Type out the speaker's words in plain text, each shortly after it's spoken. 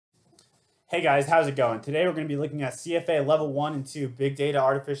Hey guys, how's it going? Today we're going to be looking at CFA Level 1 and 2 Big Data,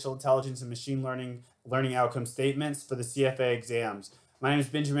 Artificial Intelligence, and Machine Learning Outcome Statements for the CFA exams. My name is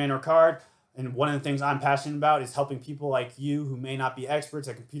Benjamin Ricard, and one of the things I'm passionate about is helping people like you who may not be experts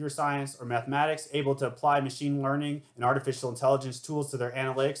at computer science or mathematics able to apply machine learning and artificial intelligence tools to their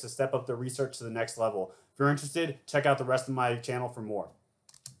analytics to step up their research to the next level. If you're interested, check out the rest of my channel for more.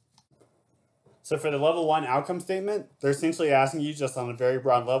 So for the level 1 outcome statement, they're essentially asking you just on a very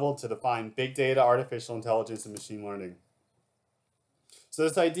broad level to define big data, artificial intelligence, and machine learning. So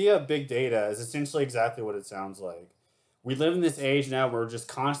this idea of big data is essentially exactly what it sounds like. We live in this age now where we're just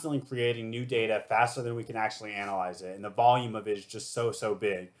constantly creating new data faster than we can actually analyze it. And the volume of it is just so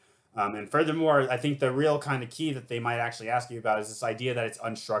big. And furthermore, I think the real kind of key that they might actually ask you about is this idea that it's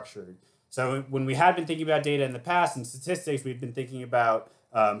unstructured. So when we had been thinking about data in the past and statistics, we've been thinking about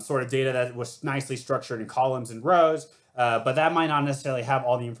sort of data that was nicely structured in columns and rows, but that might not necessarily have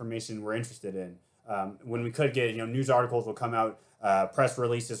all the information we're interested in. When we could get, news articles will come out, press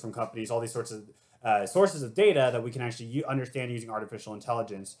releases from companies, all these sorts of sources of data that we can actually understand using artificial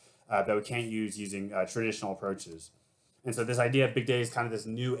intelligence that we can't use using traditional approaches. And so this idea of big data is kind of this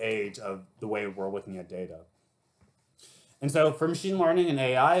new age of the way we're looking at data. And so for machine learning and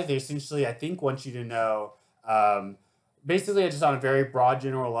AI, they essentially, I think, want you to know basically just on a very broad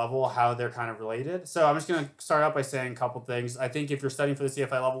general level how they're kind of related. So I'm just going to start out by saying a couple things. I think if you're studying for the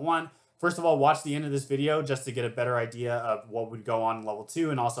CFA level 1, first of all, watch the end of this video just to get a better idea of what would go on in level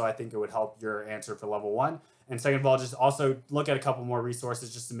 2. And also I think it would help your answer for level 1. And second of all, just also look at a couple more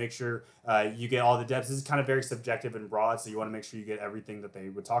resources just to make sure you get all the depths. This is kind of very subjective and broad, so you want to make sure you get everything that they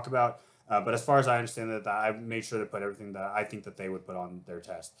would talk about. But as far as I understand that, I made sure to put everything that I think that they would put on their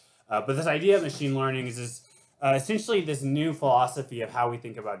test. But this idea of machine learning is this essentially this new philosophy of how we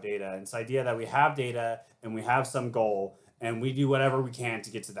think about data. And this idea that we have data and we have some goal and we do whatever we can to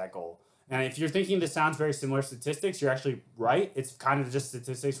get to that goal. And if you're thinking this sounds very similar to statistics, you're actually right. It's kind of just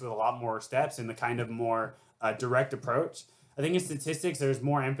statistics with a lot more steps and the kind of more direct approach. I think in statistics, there's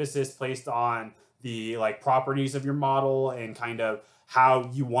more emphasis placed on the properties of your model and kind of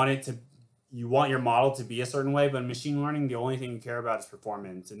how you want your model to be a certain way. But in machine learning, the only thing you care about is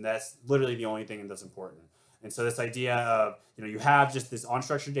performance, and that's literally the only thing that's important. And so this idea of, you have just this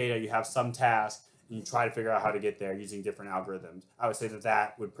unstructured data, you have some task, and you try to figure out how to get there using different algorithms. I would say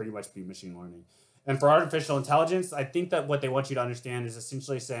that would pretty much be machine learning. And for artificial intelligence, I think that what they want you to understand is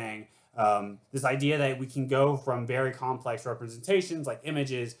essentially saying this idea that we can go from very complex representations like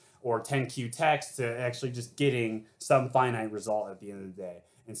images or 10Q text to actually just getting some finite result at the end of the day.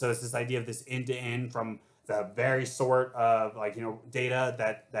 And so it's this idea of this end-to-end from the very sort of data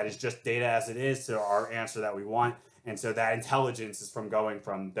that is just data as it is to our answer that we want. And so that intelligence is from going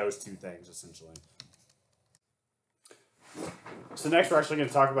from those two things essentially. So next we're actually going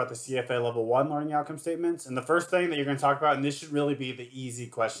to talk about the CFA Level 1 learning outcome statements. And the first thing that you're going to talk about, and this should really be the easy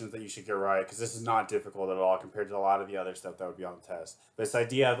questions that you should get right, because this is not difficult at all compared to a lot of the other stuff that would be on the test. But it's the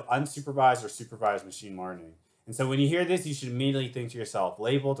idea of unsupervised or supervised machine learning. And so when you hear this, you should immediately think to yourself,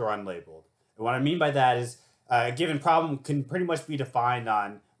 labeled or unlabeled. And what I mean by that is a given problem can pretty much be defined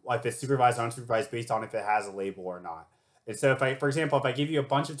on if it's supervised or unsupervised based on if it has a label or not. And so for example, if I give you a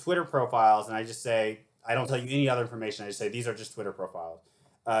bunch of Twitter profiles and I just say, I don't tell you any other information, I just say these are just Twitter profiles.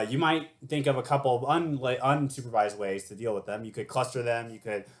 You might think of a couple of unsupervised ways to deal with them. You could cluster them, you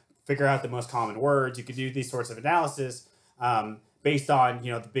could figure out the most common words, you could do these sorts of analysis based on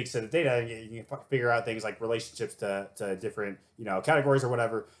the big set of data. You can figure out things like relationships to different categories or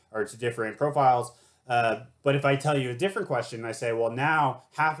whatever, or to different profiles. But if I tell you a different question, I say, well, now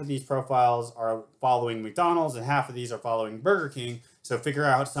half of these profiles are following McDonald's and half of these are following Burger King. So figure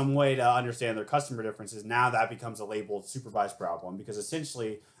out some way to understand their customer differences. Now that becomes a labeled supervised problem, because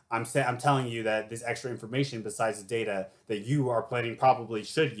essentially I'm telling you that this extra information besides the data that you are planning probably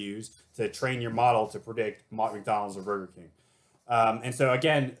should use to train your model to predict McDonald's or Burger King. And so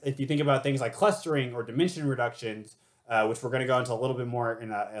again, if you think about things like clustering or dimension reductions, which we're going to go into a little bit more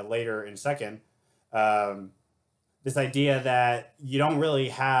later in a second, this idea that you don't really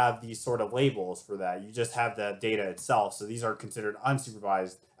have these sort of labels for that. You just have the data itself. So these are considered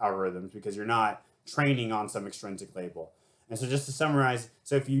unsupervised algorithms because you're not training on some extrinsic label. And so just to summarize,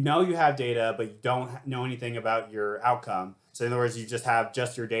 so if you know you have data, but you don't know anything about your outcome, so in other words, you just have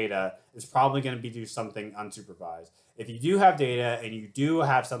your data, it's probably going to do something unsupervised. If you do have data and you do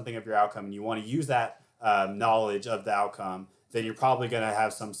have something of your outcome and you want to use that knowledge of the outcome, then you're probably going to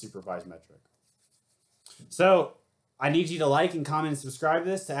have some supervised metric. So I need you to like and comment and subscribe to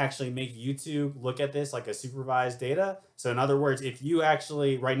this to actually make YouTube look at this like a supervised data. So in other words, if you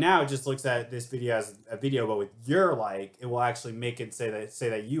actually, right now it just looks at this video as a video, but with your like, it will actually make it say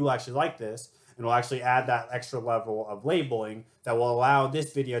that you actually like this, and will actually add that extra level of labeling that will allow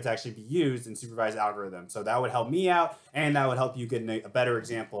this video to actually be used in supervised algorithm. So that would help me out, and that would help you get a better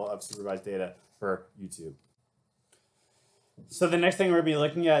example of supervised data for YouTube. So the next thing we're going to be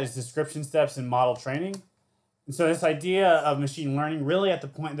looking at is description steps and model training. And so this idea of machine learning really at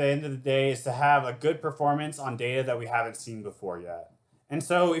the end of the day is to have a good performance on data that we haven't seen before yet. And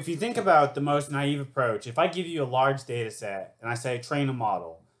so if you think about the most naive approach, if I give you a large data set and I say train a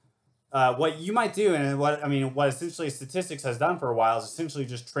model, what you might do, and what essentially statistics has done for a while, is essentially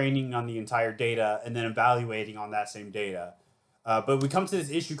just training on the entire data and then evaluating on that same data. But we come to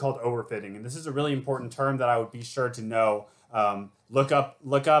this issue called overfitting, and this is a really important term that I would be sure to know. Look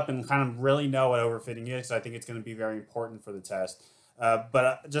up and kind of really know what overfitting is. So I think it's going to be very important for the test.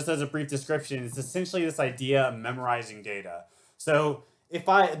 But just as a brief description, it's essentially this idea of memorizing data. So if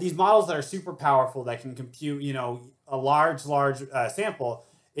these models that are super powerful that can compute, a large sample,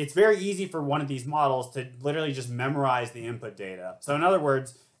 it's very easy for one of these models to literally just memorize the input data. So in other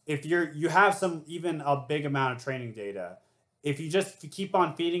words, if you have even a big amount of training data, if you keep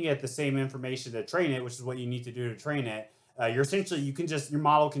on feeding it the same information to train it, which is what you need to do to train it, your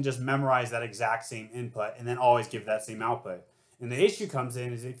model can just memorize that exact same input and then always give that same output. And the issue comes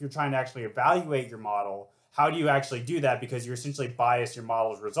in is if you're trying to actually evaluate your model, how do you actually do that? Because you're essentially biased your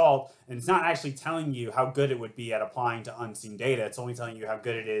model's result, and it's not actually telling you how good it would be at applying to unseen data. It's only telling you how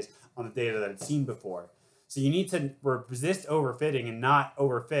good it is on the data that it's seen before. So you need to resist overfitting and not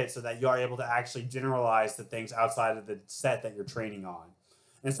overfit so that you are able to actually generalize to things outside of the set that you're training on.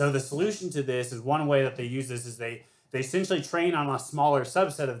 And so the solution to this is, one way that they use this is they essentially train on a smaller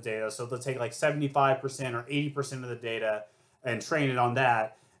subset of data. So they'll take like 75% or 80% of the data and train it on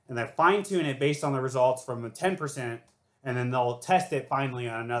that, and then fine tune it based on the results from a 10%, and then they'll test it finally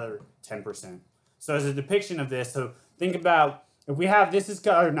on another 10%. So as a depiction of this, so think about, if we have, this is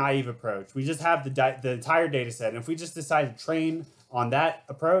our naive approach. We just have the entire data set, and if we just decide to train on that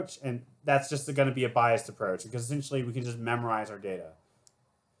approach, and that's just going to be a biased approach, because essentially we can just memorize our data.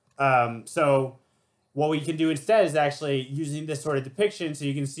 So what we can do instead is actually using this sort of depiction, so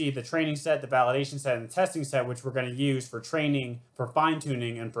you can see the training set, the validation set, and the testing set, which we're going to use for training, for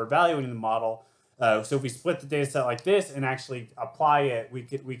fine-tuning, and for evaluating the model. So if we split the data set like this and actually apply it, we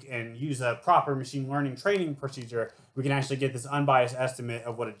can use a proper machine learning training procedure, we can actually get this unbiased estimate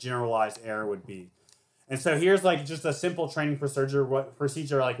of what a generalized error would be. And so here's like just a simple training procedure. What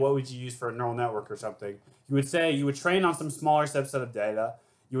would you use for a neural network or something? You would train on some smaller subset of data.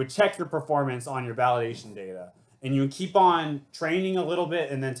 You would check your performance on your validation data, and you would keep on training a little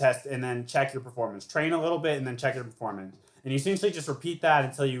bit and then test and then check your performance. Train a little bit and then check your performance. And you essentially just repeat that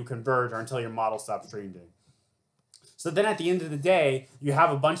until you converge or until your model stops training. So then at the end of the day, you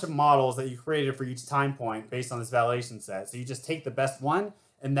have a bunch of models that you created for each time point based on this validation set. So you just take the best one,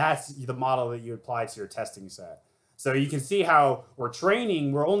 and that's the model that you apply to your testing set. So you can see how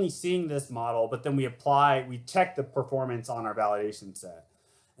we're only seeing this model, but then we check the performance on our validation set.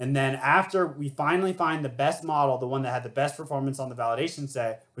 And then after we finally find the best model, the one that had the best performance on the validation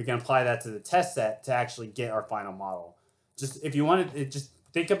set, we can apply that to the test set to actually get our final model. If you wanted to just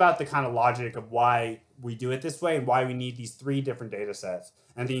think about the kind of logic of why we do it this way and why we need these 3 different data sets.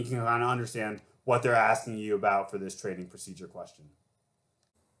 And then you can kind of understand what they're asking you about for this training procedure question.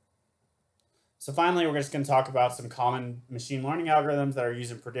 So finally, we're just going to talk about some common machine learning algorithms that are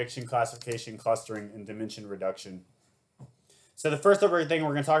used in prediction, classification, clustering, and dimension reduction. So the first thing we're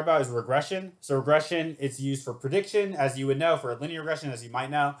going to talk about is regression. So regression, it's used for prediction, as you would know, for linear regression, as you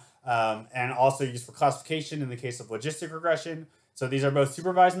might know, and also used for classification in the case of logistic regression. So these are both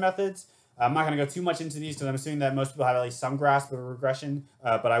supervised methods. I'm not going to go too much into these because I'm assuming that most people have at least some grasp of regression,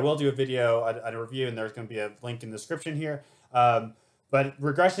 but I will do a video, a review, and there's going to be a link in the description here. But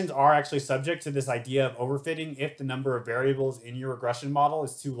regressions are actually subject to this idea of overfitting if the number of variables in your regression model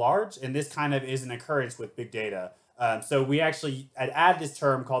is too large, and this kind of is an occurrence with big data. So we actually add this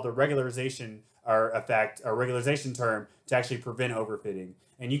term called the regularization regularization term to actually prevent overfitting.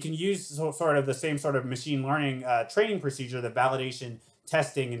 And you can use sort of the same sort of machine learning training procedure, the validation,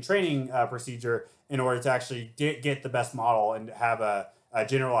 testing, and training procedure, in order to actually get the best model and have a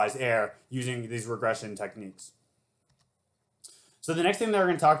generalized error using these regression techniques. So the next thing that we're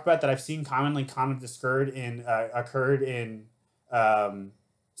going to talk about that I've seen commonly kind of occurred in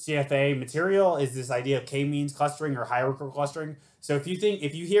CFA material is this idea of k-means clustering or hierarchical clustering. So if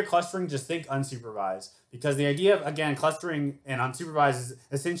you hear clustering, just think unsupervised, because the idea of, again, clustering and unsupervised is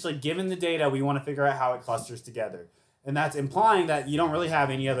essentially given the data, we want to figure out how it clusters together. And that's implying that you don't really have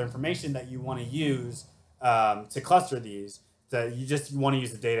any other information that you want to use to cluster these. That you just want to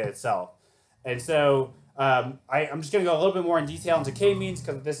use the data itself. And so I'm just going to go a little bit more in detail into k-means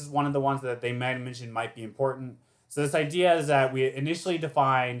because this is one of the ones that they might mention might be important. So this idea is that we initially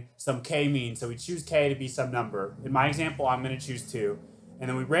define some k-means. So we choose k to be some number. In my example, I'm going to choose 2. And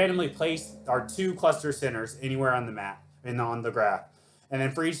then we randomly place our 2 cluster centers anywhere on the map and on the graph. And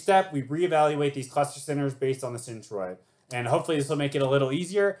then for each step, we reevaluate these cluster centers based on the centroid. And hopefully this will make it a little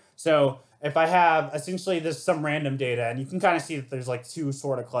easier. So if I have essentially this some random data, and you can kind of see that there's like 2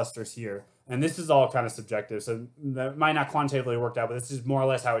 sort of clusters here. And this is all kind of subjective, so that might not quantitatively work out, but this is more or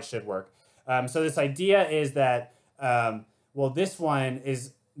less how it should work. So this idea is that, well, this one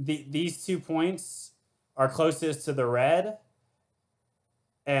is, these 2 points are closest to the red,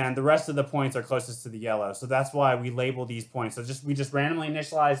 and the rest of the points are closest to the yellow. So that's why we label these points. So we just randomly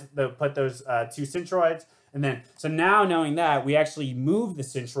initialize, put those 2 centroids, and then, so now knowing that, we actually move the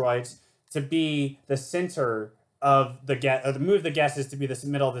centroids to be the center of move the guesses to be the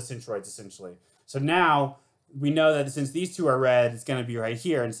middle of the centroids, essentially. So now we know that since these 2 are red, it's going to be right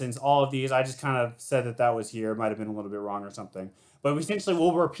here. And since all of these, I just kind of said that that was here. It might have been a little bit wrong or something. But we essentially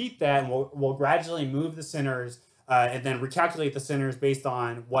will repeat that, and we'll gradually move the centers and then recalculate the centers based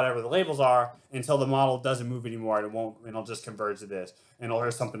on whatever the labels are until the model doesn't move anymore, and it'll just converge to this. And it'll hear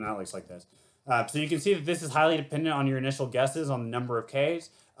something that looks like this. So you can see that this is highly dependent on your initial guesses on the number of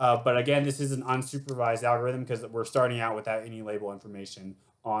Ks. But again, this is an unsupervised algorithm because we're starting out without any label information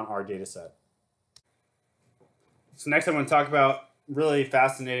on our data set. So next I'm going to talk about really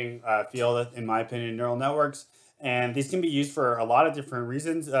fascinating field, in my opinion, neural networks. And these can be used for a lot of different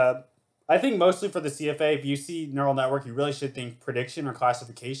reasons. I think mostly for the CFA, if you see neural network, you really should think prediction or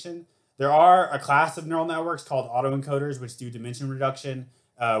classification. There are a class of neural networks called autoencoders, which do dimension reduction,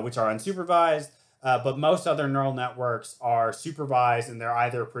 which are unsupervised. But most other neural networks are supervised, and they're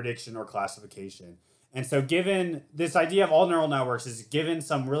either prediction or classification. And so given this idea of all neural networks is given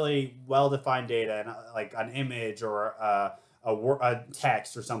some really well-defined data, and like an image or a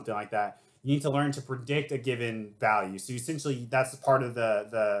text or something like that, you need to learn to predict a given value. So essentially, that's part of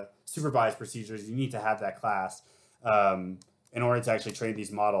the supervised procedures. You need to have that class in order to actually train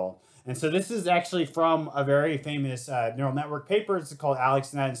these models. And so this is actually from a very famous neural network paper. It's called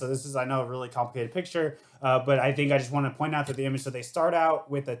AlexNet. And so this is, I know, a really complicated picture, but I think I just want to point out that the image, so they start out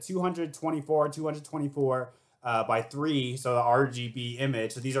with a 224 by 3, so the RGB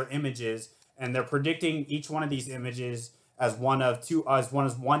image. So these are images, and they're predicting each one of these images as one of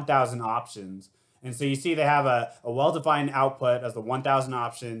 1,000 options. And so you see they have a well-defined output as the 1,000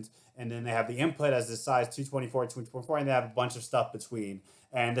 options, and then they have the input as this size 224, and they have a bunch of stuff between.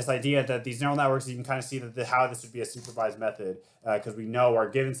 And this idea that these neural networks, you can kind of see that how this would be a supervised method, because we know we're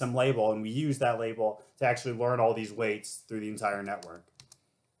given some label, and we use that label to actually learn all these weights through the entire network.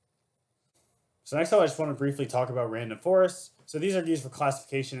 So next up, I just want to briefly talk about random forests. So these are used for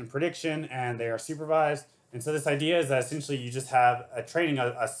classification and prediction, and they are supervised. And so this idea is that essentially you just have training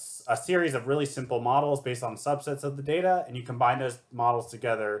a series of really simple models based on subsets of the data, and you combine those models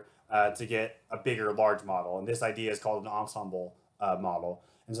together to get a bigger, large model. And this idea is called an ensemble model.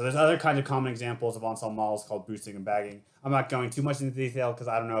 And so there's other kinds of common examples of ensemble models called boosting and bagging. I'm not going too much into detail because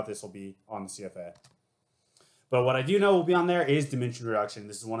I don't know if this will be on the CFA. But what I do know will be on there is dimension reduction.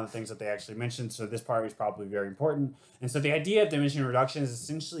 This is one of the things that they actually mentioned, so this part is probably very important. And so the idea of dimension reduction is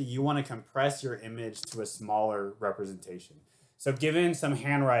essentially you want to compress your image to a smaller representation. So given some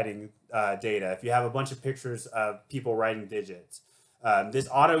handwriting data, if you have a bunch of pictures of people writing digits, this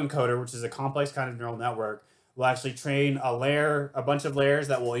autoencoder, which is a complex kind of neural network, will actually train a bunch of layers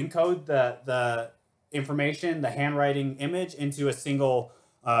that will encode the information, the handwriting image, into a single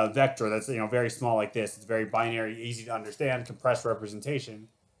vector that's very small like this. It's very binary, easy to understand, compressed representation.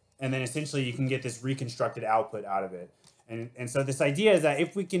 And then essentially you can get this reconstructed output out of it. And so this idea is that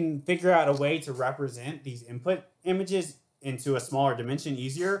if we can figure out a way to represent these input images into a smaller dimension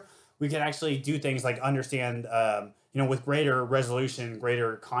easier, we can actually do things like understand, with greater resolution,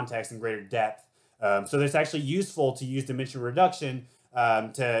 greater context, and greater depth. So it's actually useful to use dimension reduction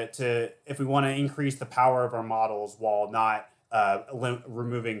if we want to increase the power of our models while not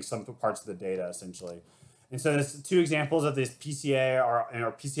removing some parts of the data, essentially. And so there's 2 examples of this PCA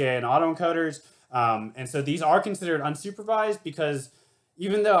or PCA and autoencoders. And so these are considered unsupervised because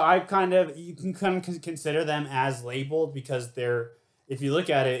even though you can kind of consider them as labeled because if you look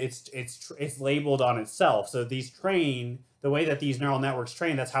at it, it's labeled on itself. So these train, the way that these neural networks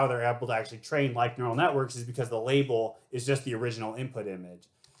train, that's how they're able to actually train like neural networks, is because the label is just the original input image.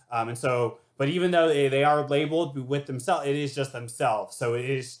 But But even though they are labeled with themselves, it is just themselves. So it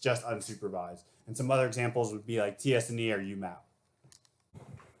is just unsupervised. And some other examples would be like TS&E or UMAP.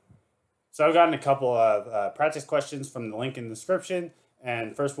 So I've gotten a couple of practice questions from the link in the description.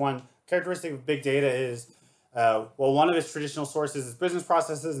 And first one, characteristic of big data is, well, one of its traditional sources is business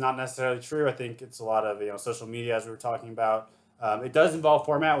processes. Not necessarily true. I think it's a lot of social media, as we were talking about. It does involve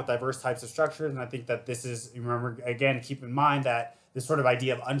format with diverse types of structures, and I think that this is, remember, again, keep in mind that this sort of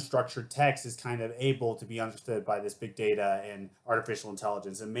idea of unstructured text is kind of able to be understood by this big data and artificial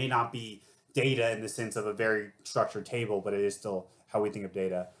intelligence. It may not be data in the sense of a very structured table, but it is still how we think of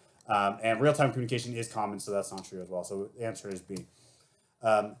data. And real-time communication is common, so that's not true as well. So the answer is B.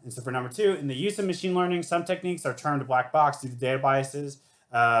 And so for number 2, in the use of machine learning, some techniques are termed black box due to data biases.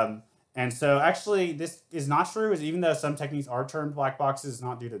 And so actually this is not true, is even though some techniques are termed black boxes, it's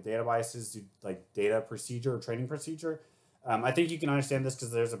not due to data biases, due to like data procedure or training procedure. I think you can understand this because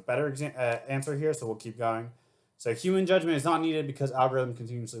there's a better answer here, so we'll keep going. So human judgment is not needed because algorithms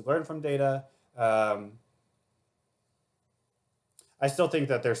continuously learn from data. I still think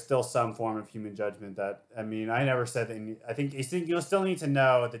that there's still some form of human judgment that, I mean, I never said that. I think you'll still need to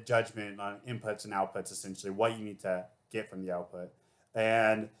know the judgment on inputs and outputs, essentially, what you need to get from the output.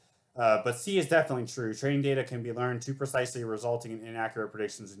 And but C is definitely true. Training data can be learned too precisely, resulting in inaccurate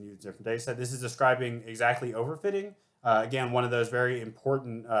predictions when using different data sets. This is describing exactly overfitting. Again, one of those very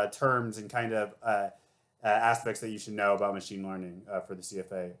important terms and kind of aspects that you should know about machine learning for the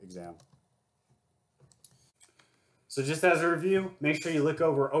CFA exam. So just as a review, make sure you look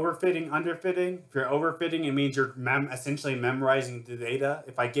over overfitting, underfitting. If you're overfitting, it means you're essentially memorizing the data.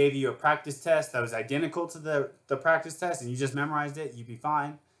 If I gave you a practice test that was identical to the practice test and you just memorized it, you'd be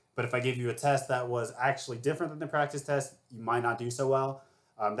fine. But if I gave you a test that was actually different than the practice test, you might not do so well.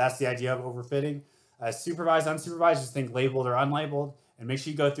 That's the idea of overfitting. Supervised, unsupervised, just think labeled or unlabeled. And make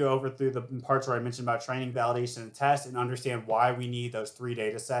sure you go through the parts where I mentioned about training, validation, and test and understand why we need those 3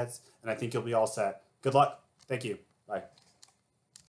 data sets. And I think you'll be all set. Good luck. Thank you.